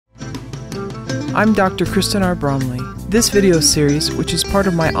I'm Dr. Kristen R. Bromley. This video series, which is part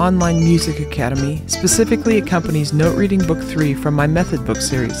of my online music academy, specifically accompanies Note Reading Book 3 from my Method book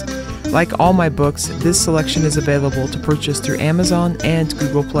series. Like all my books, this selection is available to purchase through Amazon and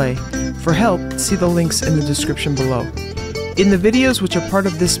Google Play. For help, see the links in the description below. In the videos which are part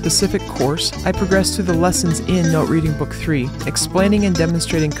of this specific course, I progress through the lessons in Note Reading Book 3, explaining and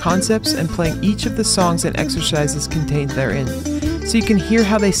demonstrating concepts and playing each of the songs and exercises contained therein, so you can hear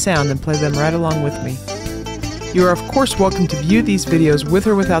how they sound and play them right along with me. You are of course welcome to view these videos with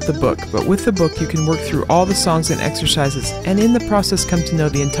or without the book, but with the book you can work through all the songs and exercises, and in the process come to know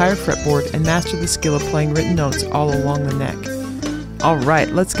the entire fretboard and master the skill of playing written notes all along the neck.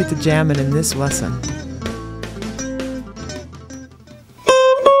 Alright, let's get to jamming in this lesson.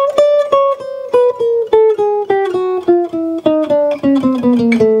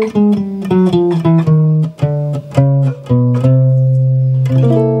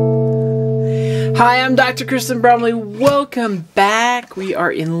 Hi, I'm Dr. Kristen Bromley. Welcome back. We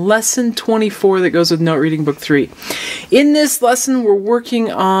are in lesson 24 that goes with Note Reading Book 3. In this lesson, we're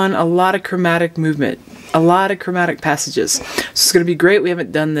working on a lot of chromatic movement, a lot of chromatic passages. So it's going to be great. We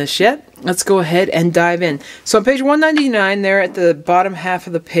haven't done this yet. Let's go ahead and dive in. So on page 199, there at the bottom half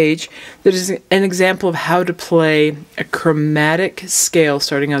of the page, there's an example of how to play a chromatic scale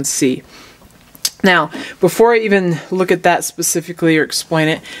starting on C. Now, before I even look at that specifically or explain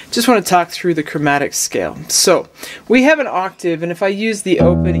it, just want to talk through the chromatic scale. So, we have an octave, and if I use the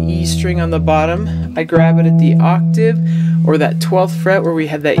open E string on the bottom, I grab it at the octave, or that 12th fret where we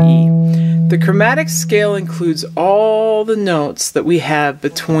have that E. The chromatic scale includes all the notes that we have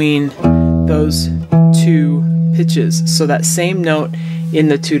between those two pitches, so that same note in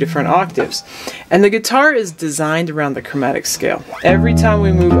the two different octaves. And the guitar is designed around the chromatic scale. Every time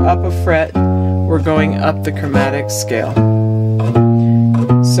we move up a fret, we're going up the chromatic scale.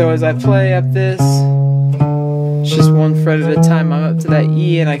 So as I play up this, it's just one fret at a time. I'm up to that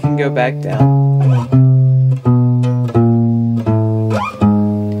E and I can go back down.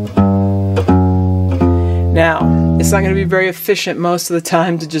 Now, it's not going to be very efficient most of the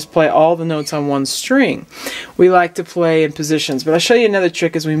time to just play all the notes on one string. We like to play in positions, but I'll show you another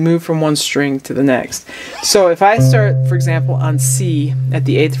trick as we move from one string to the next. So if I start, for example, on C at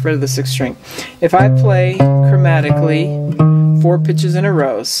the 8th fret of the 6th string, if I play chromatically 4 pitches in a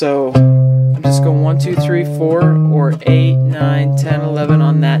row, so I'm just going 1, 2, 3, 4, or 8, 9, 10, 11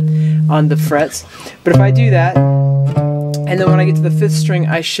 on the frets. But if I do that, and then when I get to the 5th string,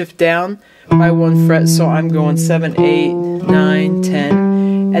 I shift down by 1 fret, so I'm going 7, 8, 9,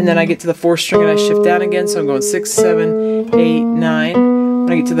 10, and then I get to the 4th string and I shift down again, so I'm going 6, 7, 8, 9.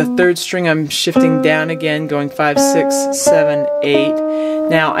 When I get to the 3rd string, I'm shifting down again, going 5, 6, 7, 8.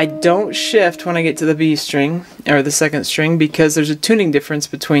 Now, I don't shift when I get to the B string, or the 2nd string, because there's a tuning difference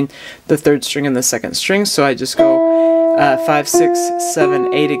between the 3rd string and the 2nd string, so I just go 5, 6,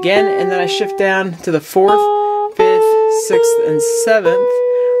 7, 8 again, and then I shift down to the 4th, 5th, 6th, and 7th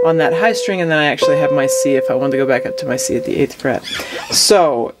on that high string, and then I actually have my C if I want to go back up to my C at the 8th fret.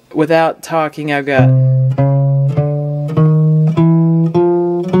 So, without talking, I've got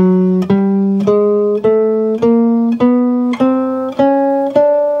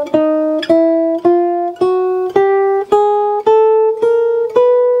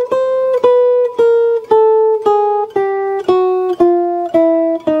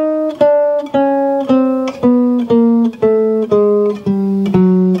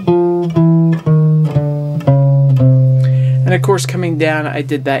and of course coming down I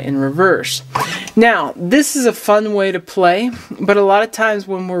did that in reverse. Now this is a fun way to play, but a lot of times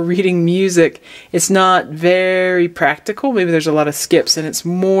when we're reading music it's not very practical. Maybe there's a lot of skips and it's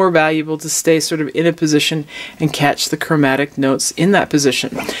more valuable to stay sort of in a position and catch the chromatic notes in that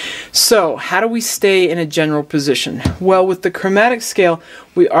position. So how do we stay in a general position? Well, with the chromatic scale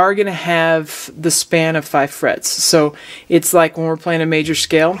we are going to have the span of 5 frets. So it's like when we're playing a major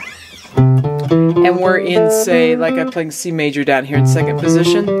scale and we're in, say, like I'm playing C major down here in 2nd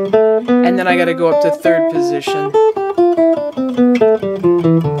position, and then I got to go up to 3rd position.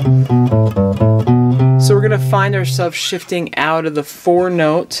 So we're going to find ourselves shifting out of the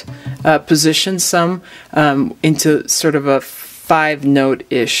 4-note position some into sort of a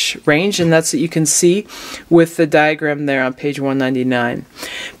 5-note-ish range, and that's what you can see with the diagram there on page 199.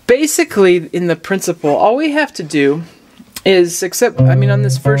 Basically, in the principle, all we have to do is, on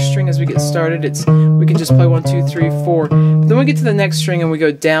this first string as we get started, we can just play 1, 2, 3, 4. But then we get to the next string and we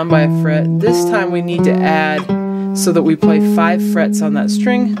go down by a fret. This time we need to add so that we play 5 frets on that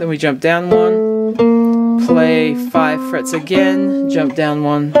string, then we jump down 1, play 5 frets again, jump down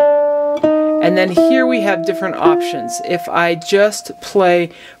 1, And then here we have different options. If I just play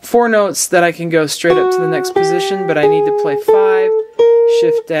 4 notes, then I can go straight up to the next position, but I need to play 5,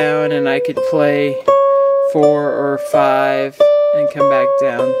 shift down, and I could play 4 or 5 and come back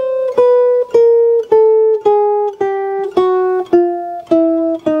down.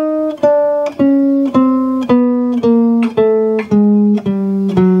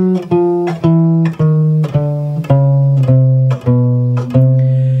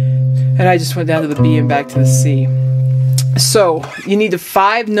 And I just went down to the B and back to the C. So you need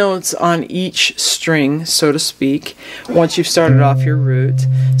 5 notes on each string, so to speak, once you've started off your root.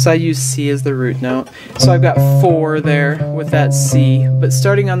 So I use C as the root note. So I've got 4 there with that C. But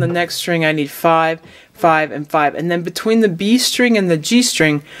starting on the next string, I need 5, 5, and 5. And then between the B string and the G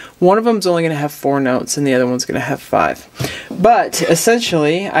string, one of them is only going to have 4 notes and the other one's going to have 5. But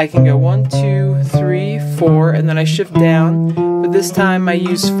essentially, I can go 1, 2, 3, 4, and then I shift down. But this time I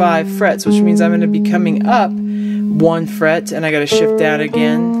use 5 frets, which means I'm going to be coming up 1 fret, and I got to shift down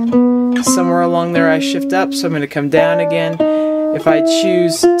again. Somewhere along there I shift up, so I'm going to come down again. If I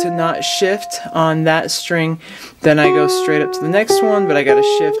choose to not shift on that string, then I go straight up to the next one, but I got to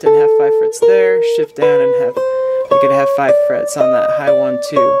shift and have 5 frets there, shift down, and I could have 5 frets on that high one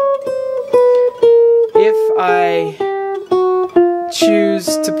too. If I choose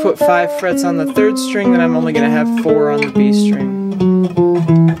to put 5 frets on the 3rd string, then I'm only going to have 4 on the B string.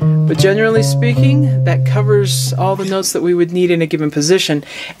 But generally speaking, that covers all the notes that we would need in a given position,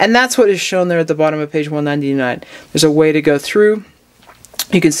 and that's what is shown there at the bottom of page 199. There's a way to go through.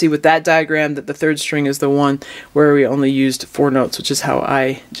 You can see with that diagram that the 3rd string is the one where we only used 4 notes, which is how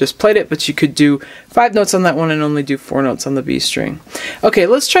I just played it, but you could do 5 notes on that one and only do 4 notes on the B string. Okay,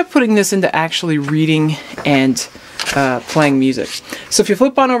 let's try putting this into actually reading and playing music. So if you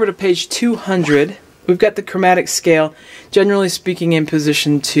flip on over to page 200, we've got the chromatic scale, generally speaking, in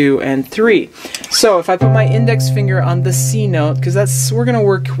position 2 and 3. So if I put my index finger on the C note, because we're going to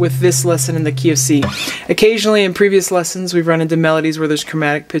work with this lesson in the key of C. Occasionally in previous lessons we've run into melodies where there's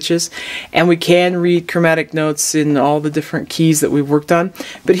chromatic pitches, and we can read chromatic notes in all the different keys that we've worked on.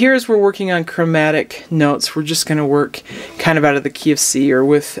 But here as we're working on chromatic notes, we're just going to work kind of out of the key of C, or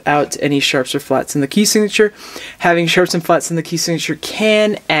without any sharps or flats in the key signature. Having sharps and flats in the key signature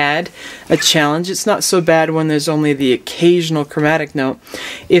can add a challenge. It's not so bad when there's only the occasional chromatic note.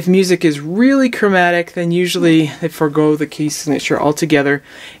 If music is really chromatic, then usually they forego the key signature altogether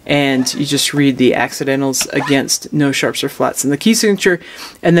and you just read the accidentals against no sharps or flats in the key signature.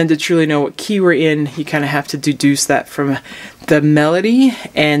 And then to truly know what key we're in, you kind of have to deduce that from the melody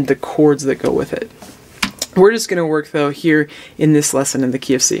and the chords that go with it. We're just going to work, though, here in this lesson in the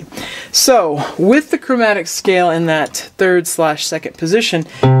key of C. So, with the chromatic scale in that 3rd/2nd position,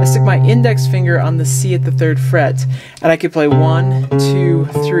 I stick my index finger on the C at the 3rd fret, and I could play 1, 2,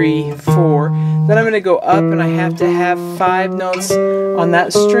 3, 4. Then I'm going to go up, and I have to have 5 notes on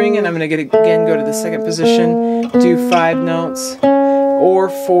that string, and I'm going to again go to the 2nd position, do 5 notes, or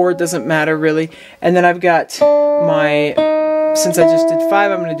 4, doesn't matter really. And then I've got my, since I just did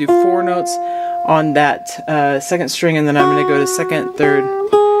 5, I'm going to do 4 notes on that 2nd string, and then I'm going to go to 2nd,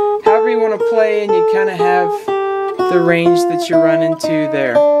 3rd, however you want to play, and you kind of have the range that you run into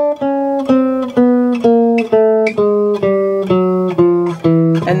there.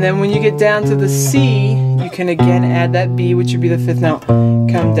 And then when you get down to the C, you can again add that B, which would be the 5th note,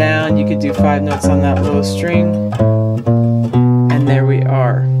 come down, you could do 5 notes on that lowest string, and there we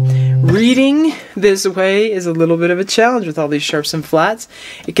are. Reading this way is a little bit of a challenge with all these sharps and flats.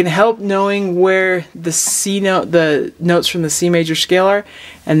 It can help knowing where the C note, the notes from the C major scale are,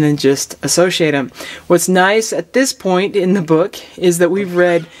 and then just associate them. What's nice at this point in the book is that we've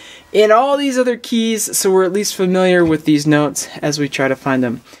read in all these other keys, so we're at least familiar with these notes as we try to find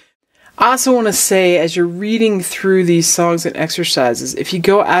them. I also want to say, as you're reading through these songs and exercises, if you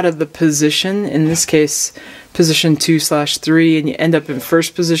go out of the position, in this case position 2/3, and you end up in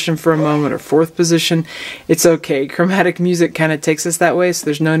 1st position for a moment or 4th position, it's okay. Chromatic music kind of takes us that way, so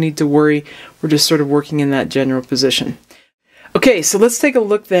there's no need to worry. We're just sort of working in that general position. Okay, so let's take a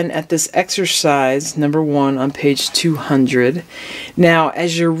look then at this exercise number 1 on page 200. Now,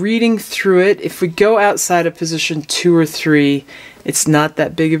 as you're reading through it, if we go outside of position 2 or 3, it's not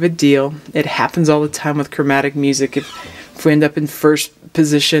that big of a deal. It happens all the time with chromatic music. If we end up in 1st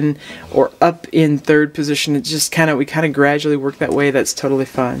position or up in 3rd position, it's just we kind of gradually work that way. That's totally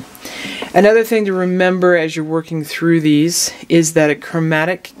fine. Another thing to remember as you're working through these is that a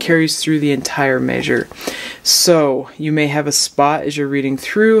chromatic carries through the entire measure. So you may have a spot as you're reading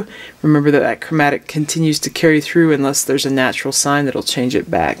through. Remember that that chromatic continues to carry through unless there's a natural sign that'll change it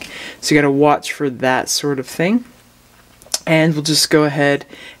back. So you got to watch for that sort of thing. And we'll just go ahead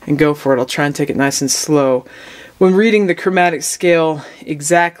and go for it. I'll try and take it nice and slow. When reading the chromatic scale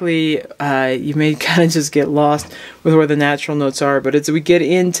exactly, you may kind of just get lost with where the natural notes are, but as we get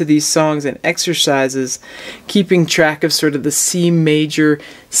into these songs and exercises, keeping track of sort of the C major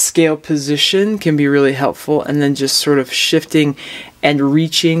scale position can be really helpful, and then just sort of shifting and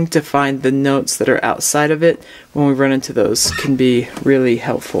reaching to find the notes that are outside of it when we run into those can be really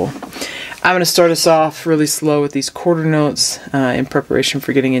helpful. I'm going to start us off really slow with these quarter notes in preparation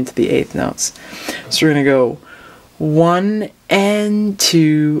for getting into the eighth notes. So we're going to go 1 and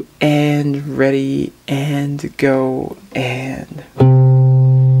 2 and ready and go and.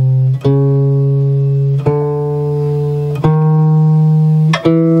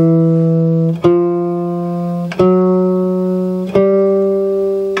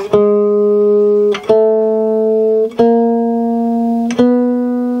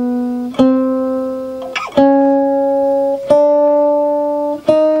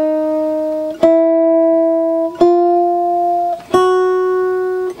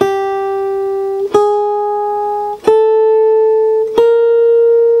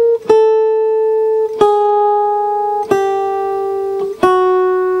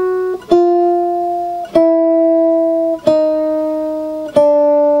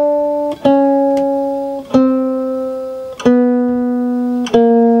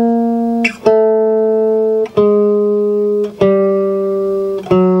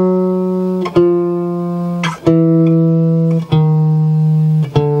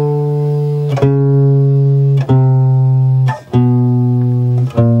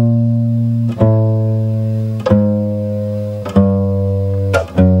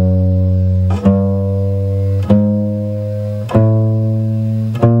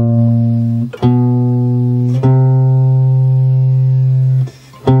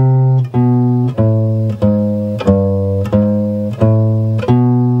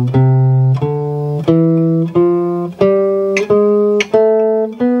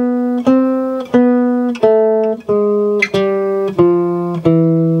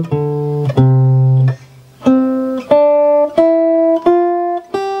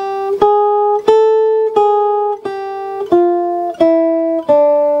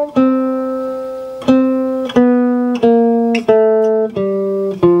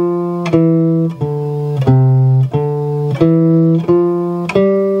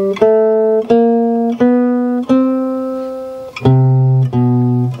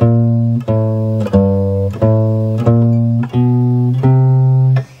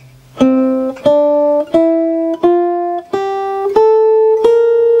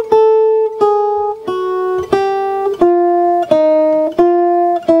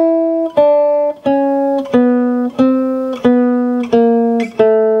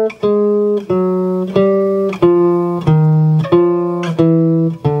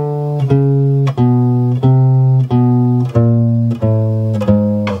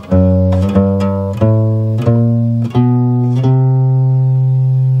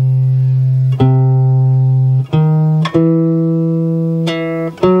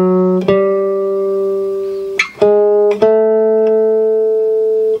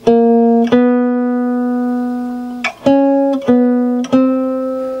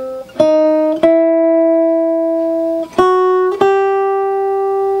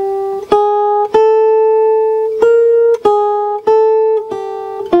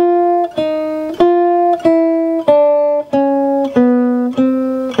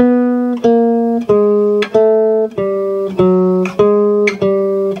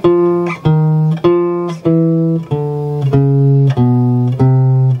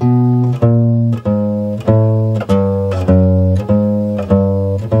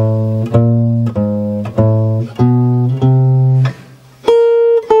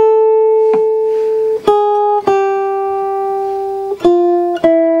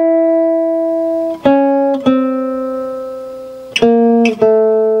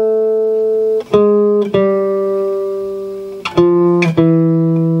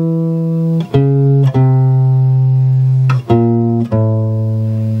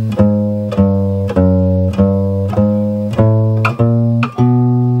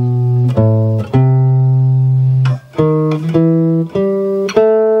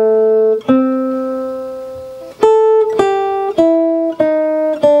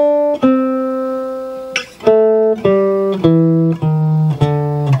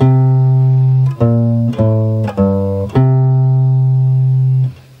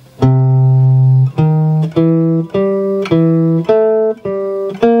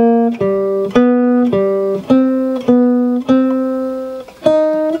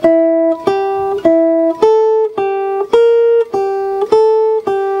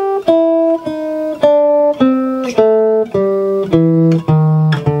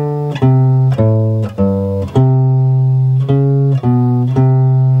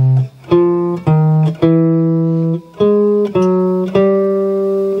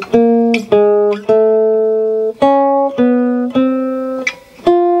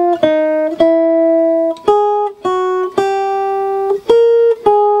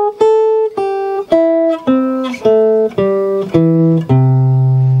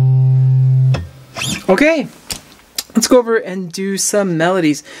 over and do some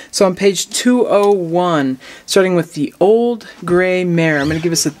melodies. So on page 201, starting with the Old Gray Mare, I'm going to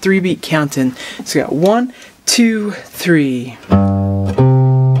give us a 3-beat count in. So we got 1, 2, 3.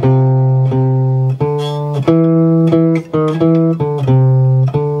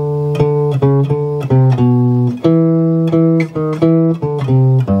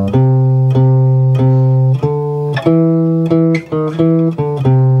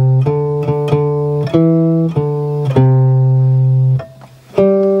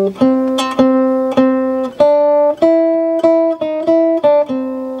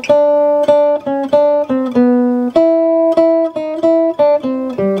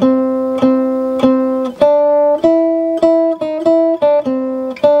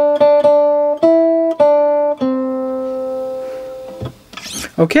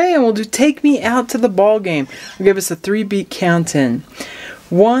 Okay, and we'll do Take Me Out to the Ball Game. We'll give us a 3-beat count in.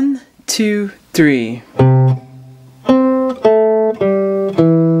 1, 2, 3.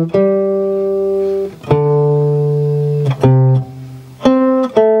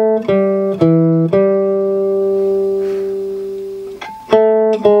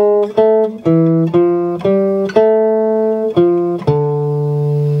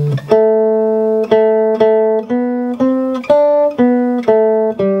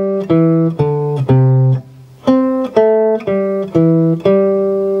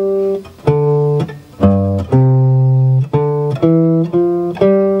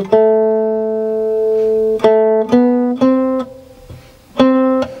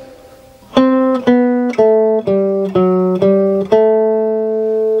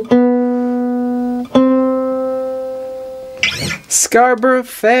 Scarborough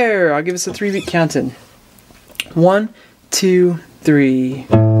Fair. I'll give us a 3-beat count in. 1, 2, 3.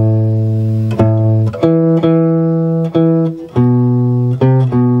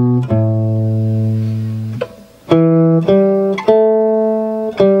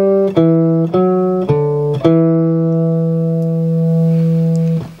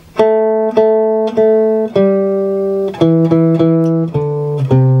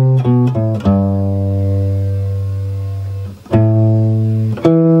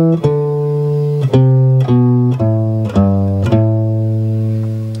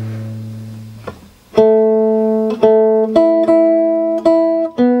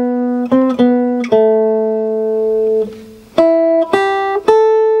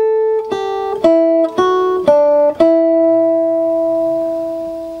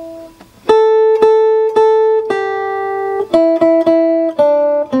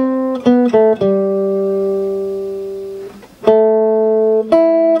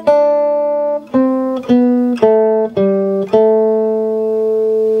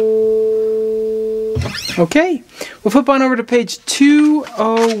 Okay, we'll flip on over to page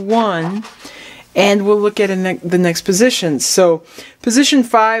 201 and we'll look at the next positions. So position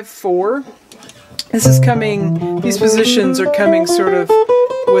 5-4, this is coming, these positions are coming sort of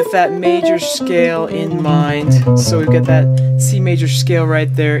with that major scale in mind. So we've got that C major scale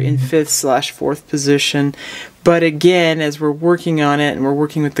right there in 5th/4th position. But again, as we're working on it and we're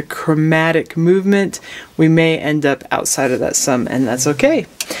working with the chromatic movement, we may end up outside of that sum, and that's okay.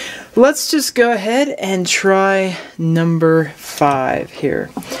 Let's just go ahead and try number 5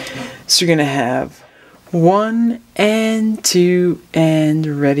 here. So you're going to have 1 and 2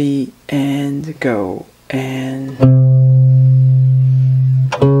 and ready and go and...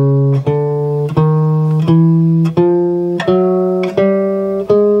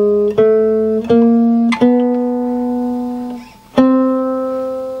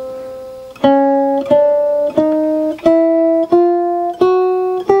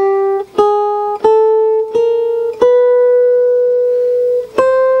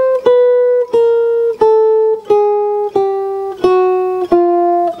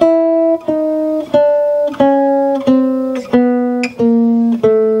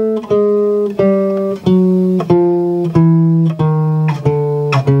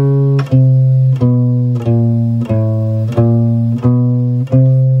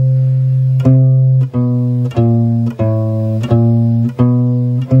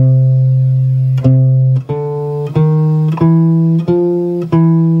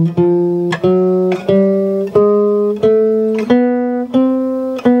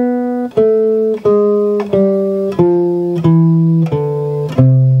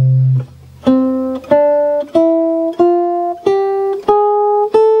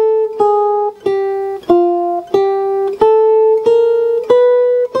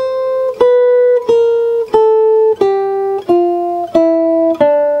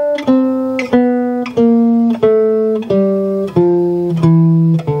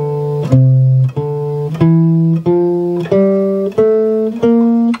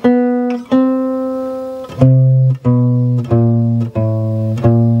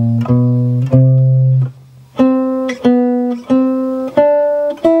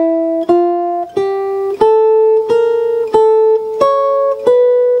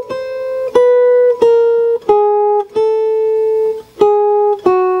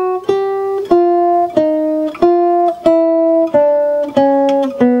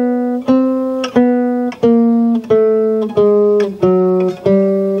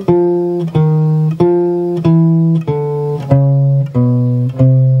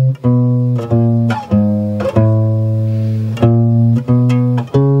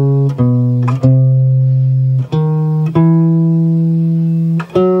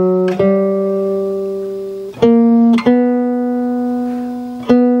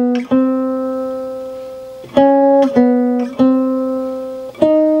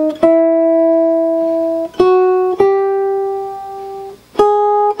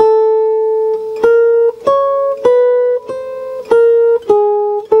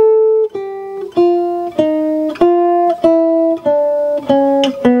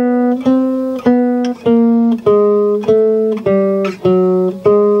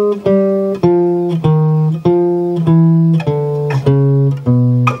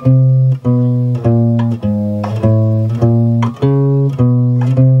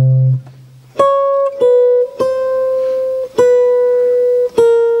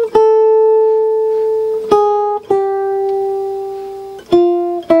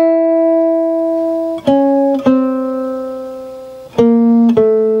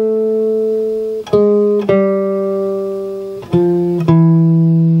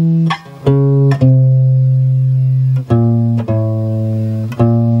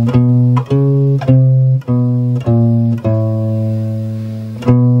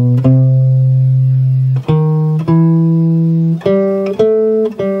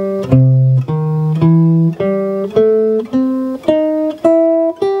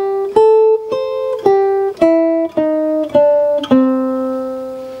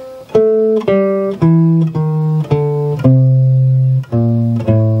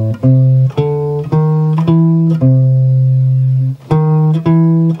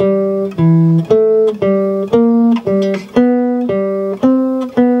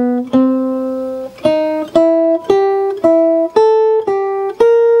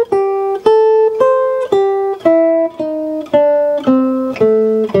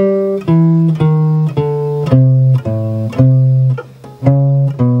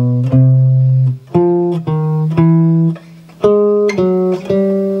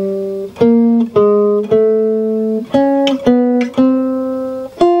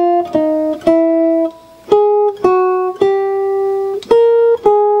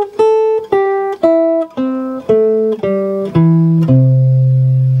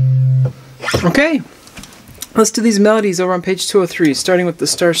 Okay, let's do these melodies over on page 203, starting with the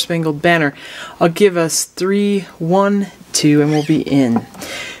Star Spangled Banner. I'll give us 3, 1, 2, and we'll be in.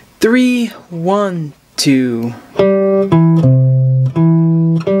 3, 1, 2.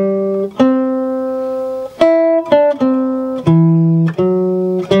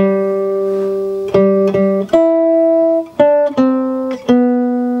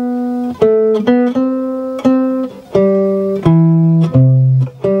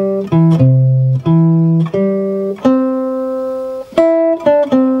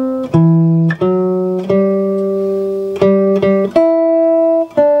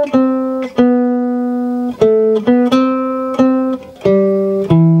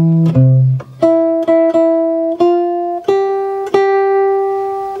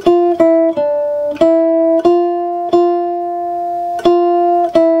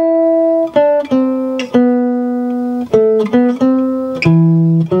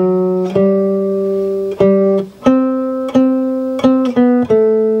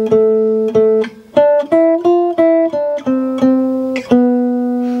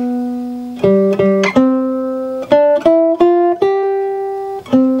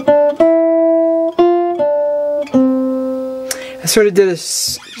 I sort of did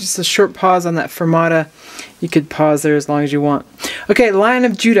just a short pause on that fermata. You could pause there as long as you want. Okay, Lion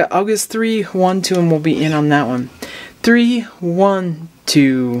of Judah, August 3, 1, 2, and we'll be in on that one. 3, 1,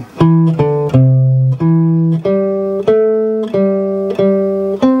 2.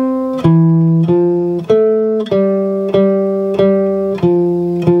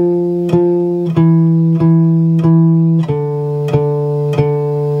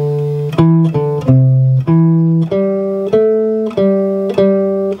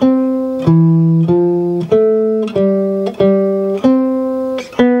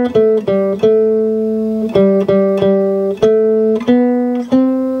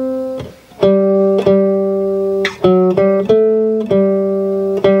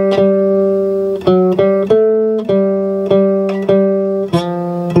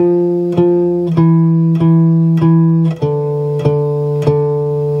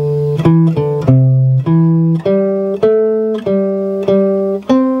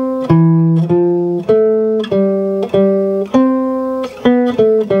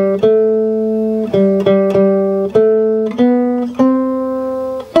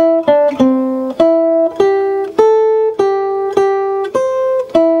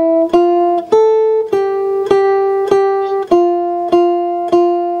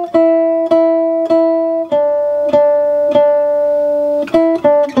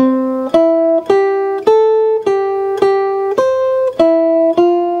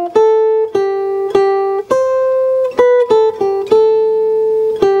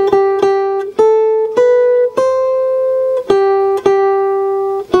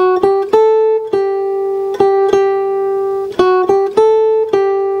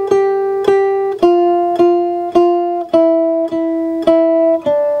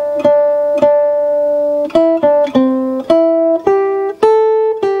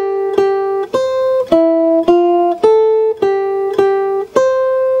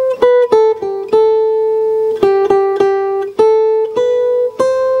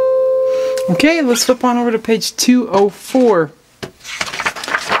 Okay, let's flip on over to page 204.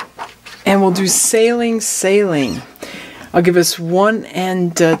 And we'll do Sailing, Sailing. I'll give us 1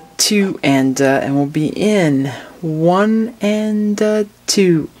 and 2 and we'll be in 1 and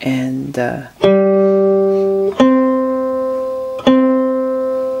 2 and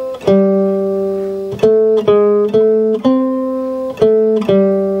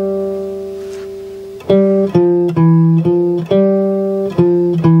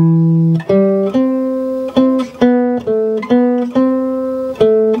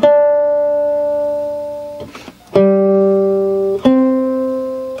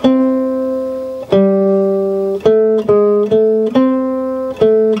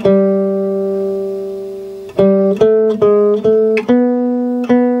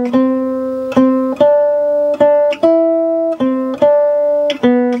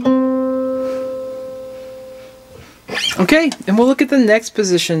okay, and we'll look at the next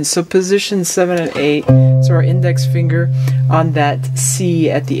position. So position 7 and 8. So our index finger on that C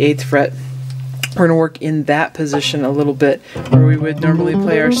at the 8th fret. We're going to work in that position a little bit, where we would normally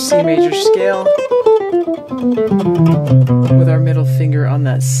play our C major scale with our middle finger on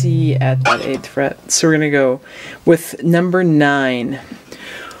that C at that 8th fret. So we're going to go with number 9.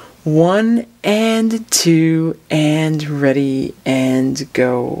 1 and 2 and ready and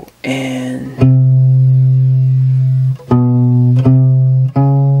go and...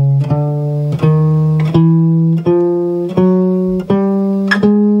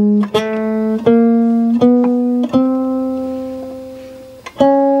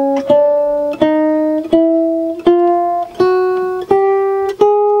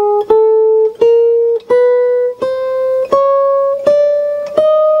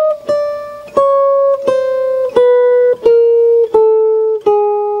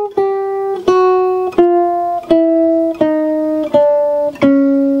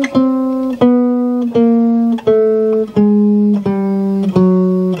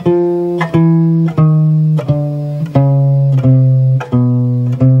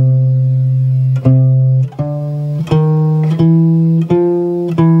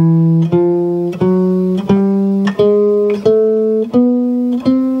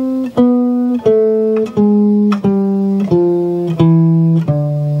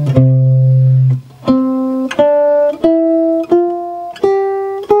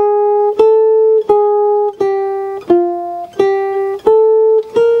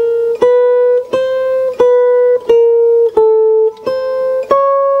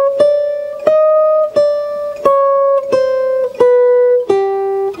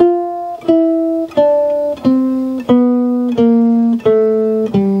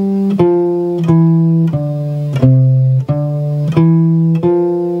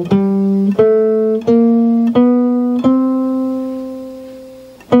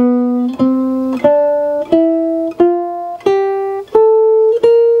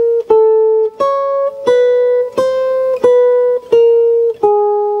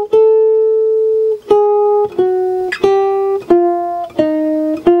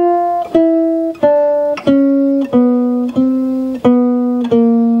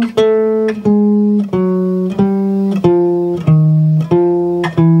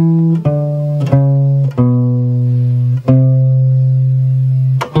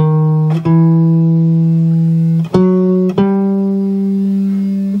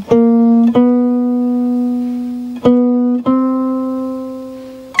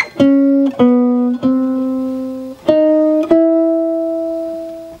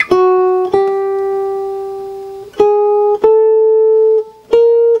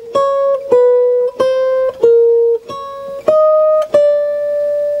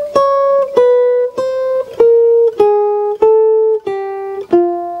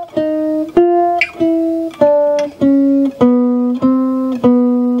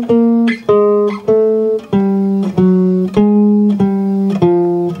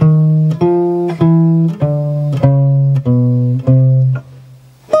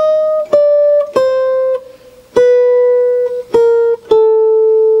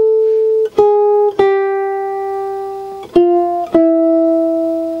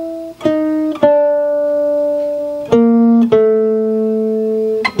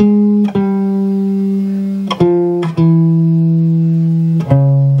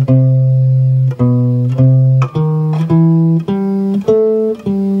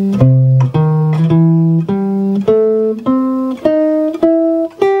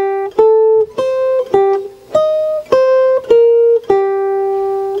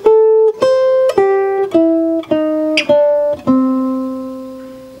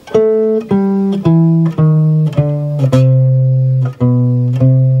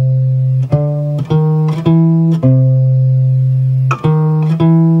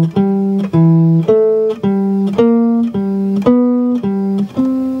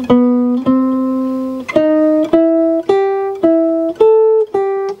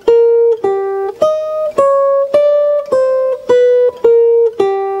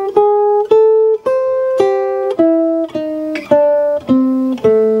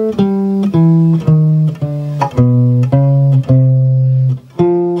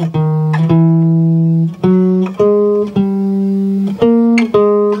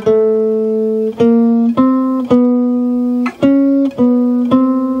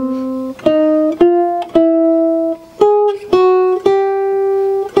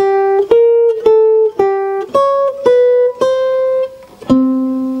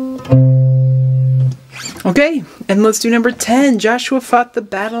 Okay, and let's do number 10. Joshua fought the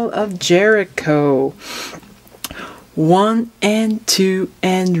Battle of Jericho. 1 and 2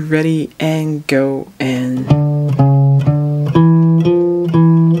 and ready and go and...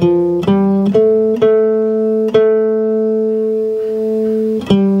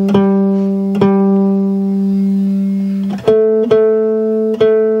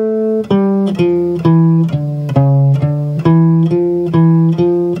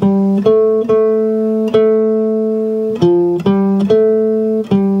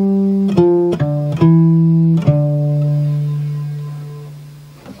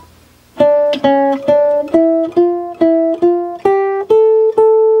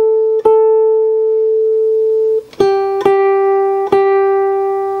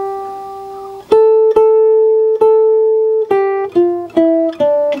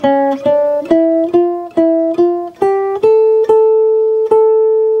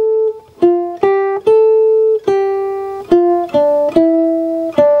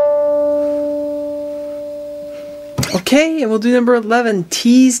 Okay, and we'll do number 11,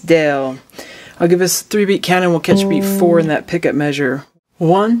 Teasdale. I'll give us 3-beat count and we'll catch beat 4 in that pickup measure.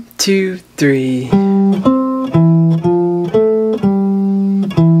 1, 2, 3.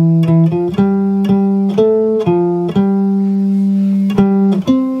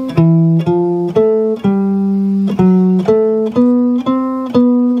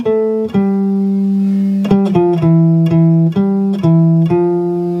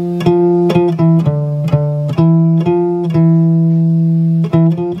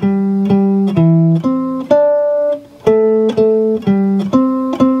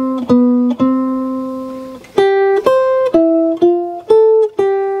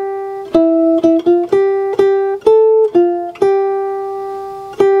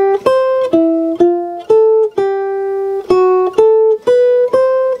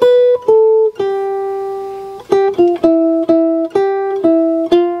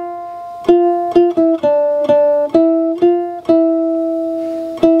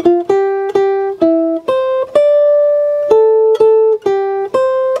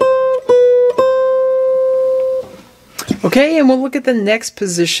 Okay, and we'll look at the next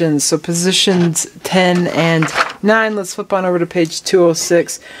positions. So positions 10 and 9. Let's flip on over to page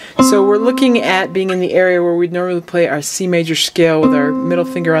 206. So we're looking at being in the area where we'd normally play our C major scale with our middle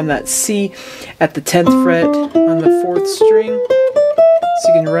finger on that C at the 10th fret on the 4th string.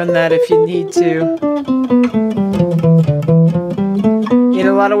 So you can run that if you need to. In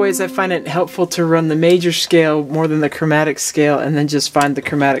a lot of ways I find it helpful to run the major scale more than the chromatic scale and then just find the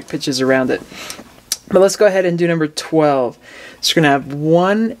chromatic pitches around it. But let's go ahead and do number 12. So we're going to have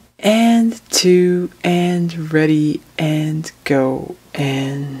 1 and 2 and ready and go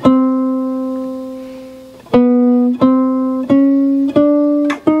and...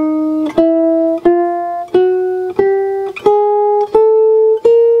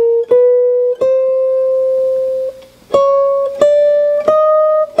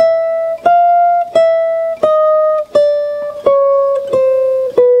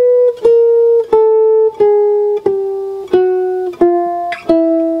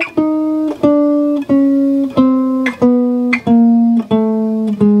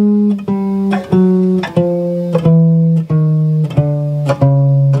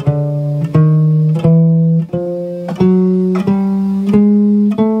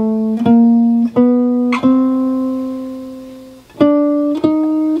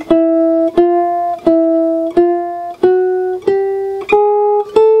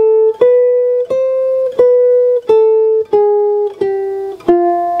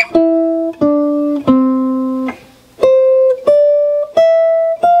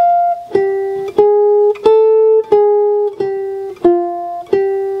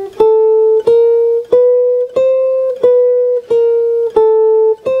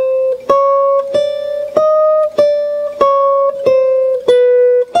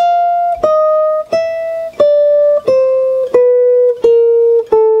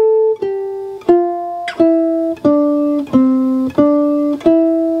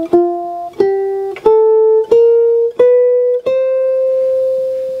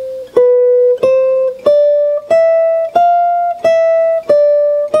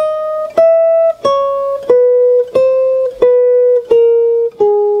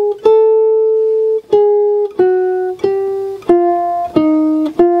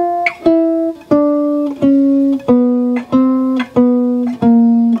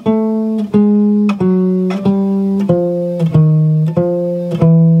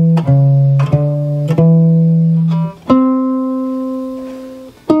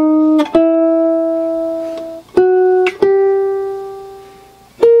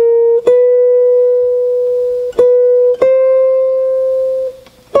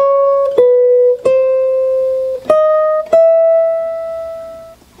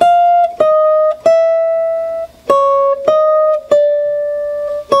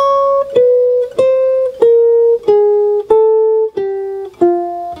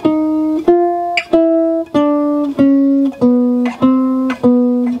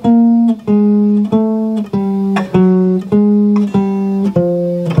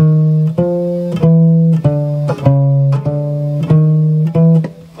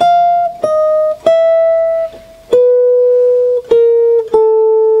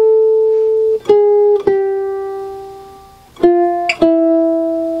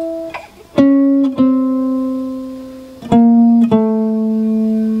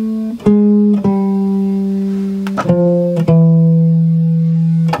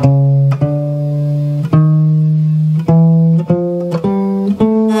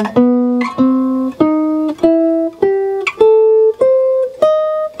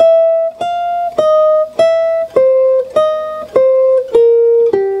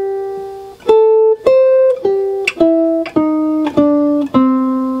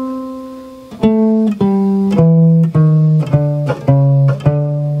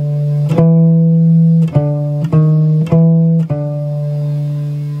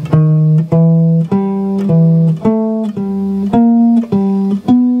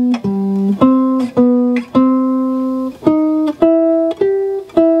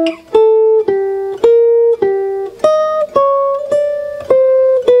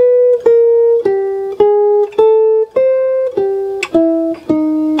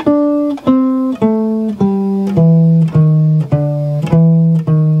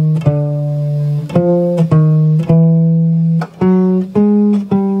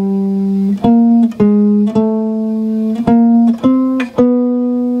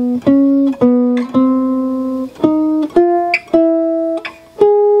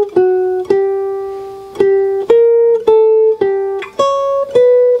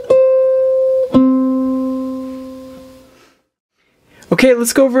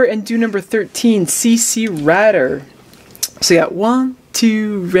 let's go over and do number 13, CC Ratter. So you got 1,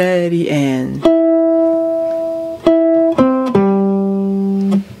 2, ready, and...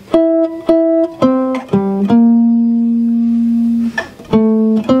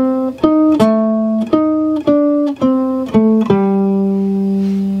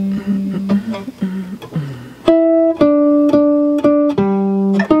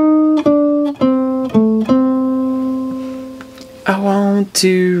 I want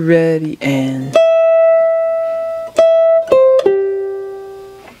to, ready, and...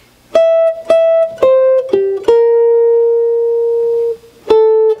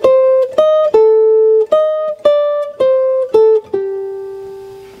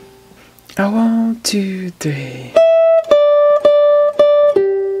 I want 2, 3.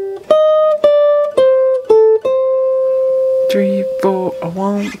 Three, 4. I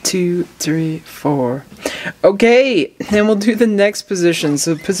 1, 2, 3, 4. Okay, then we'll do the next position.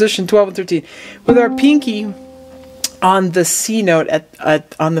 So position 12 and 13 with our pinky on the C note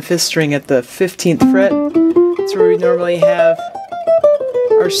on the 5th string at the 15th fret. That's where we normally have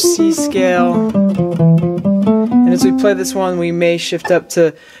our C scale. And as we play this one, we may shift up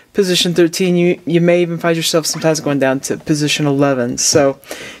to position 13. You may even find yourself sometimes going down to position 11. So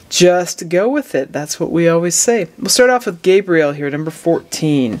just go with it. That's what we always say. We'll start off with Gabriel here, number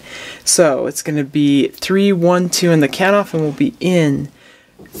 14. So it's going to be 3, 1, 2 in the count off, and we'll be in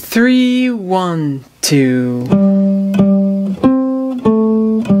 3, 1, 2.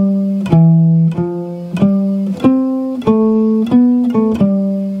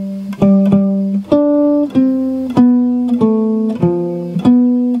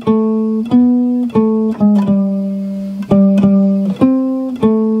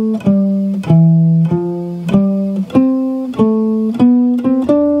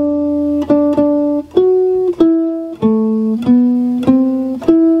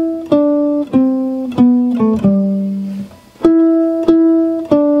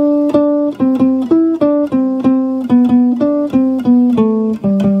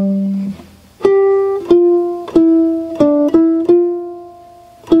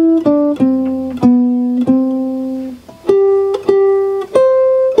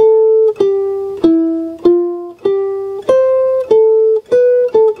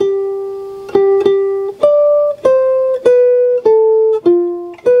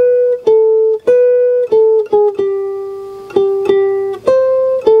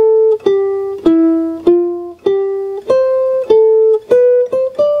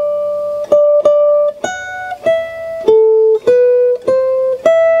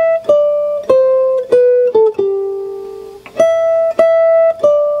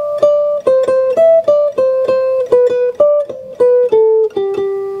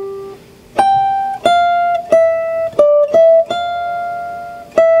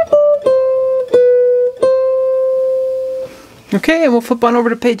 Okay, and we'll flip on over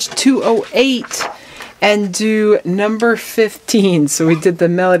to page 208 and do number 15. So we did the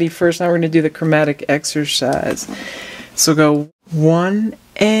melody first, now we're going to do the chromatic exercise. So go 1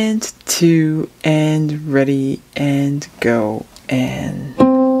 and 2 and ready and go and...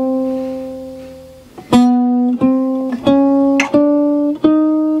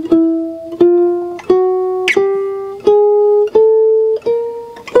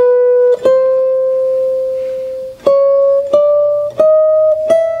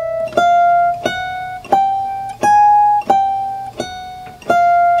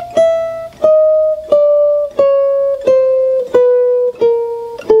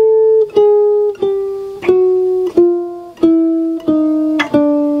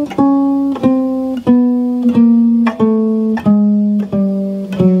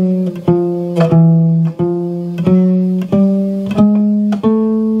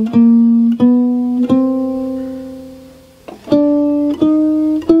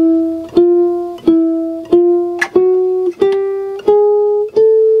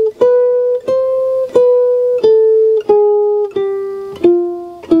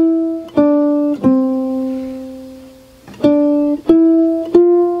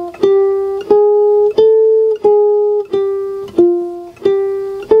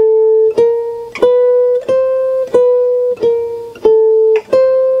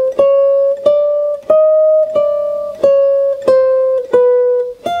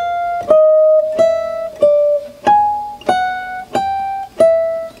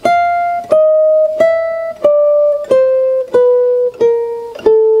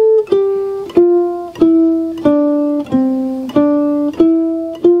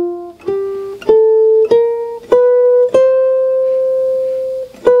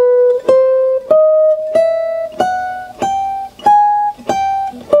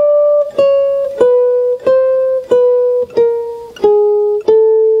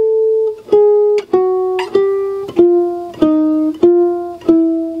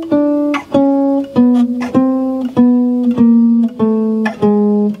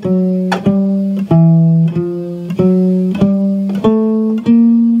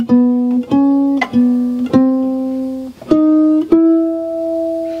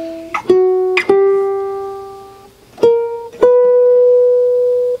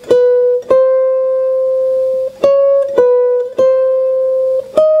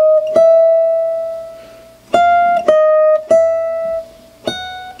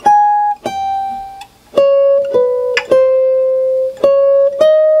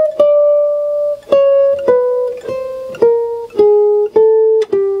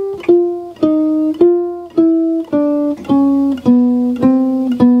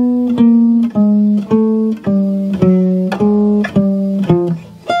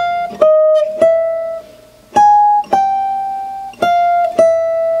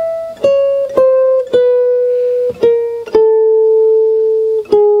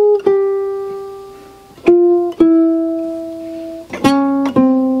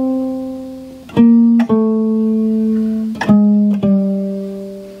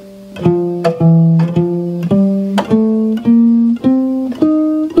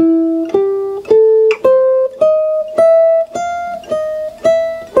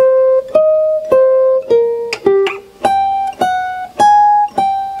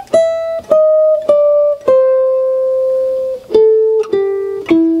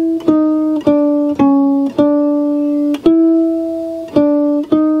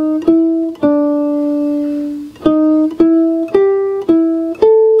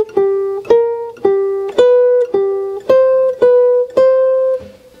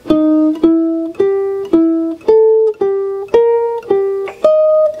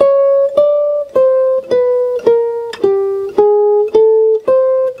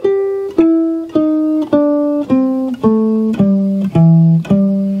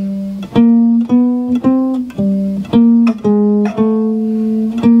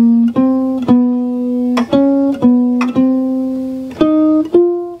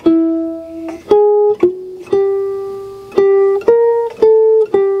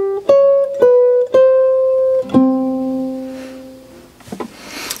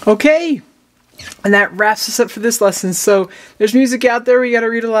 Okay, and that wraps us up for this lesson. So there's music out there. We got to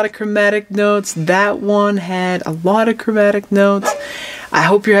read a lot of chromatic notes. That one had a lot of chromatic notes. I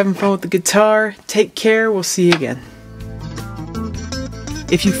hope you're having fun with the guitar. Take care. We'll see you again.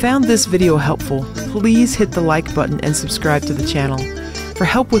 If you found this video helpful, please hit the like button and subscribe to the channel. For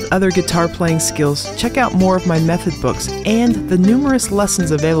help with other guitar playing skills, check out more of my method books and the numerous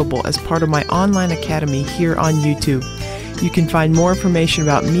lessons available as part of my online academy here on YouTube. You can find more information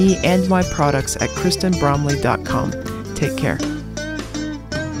about me and my products at kristenbromley.com. Take care.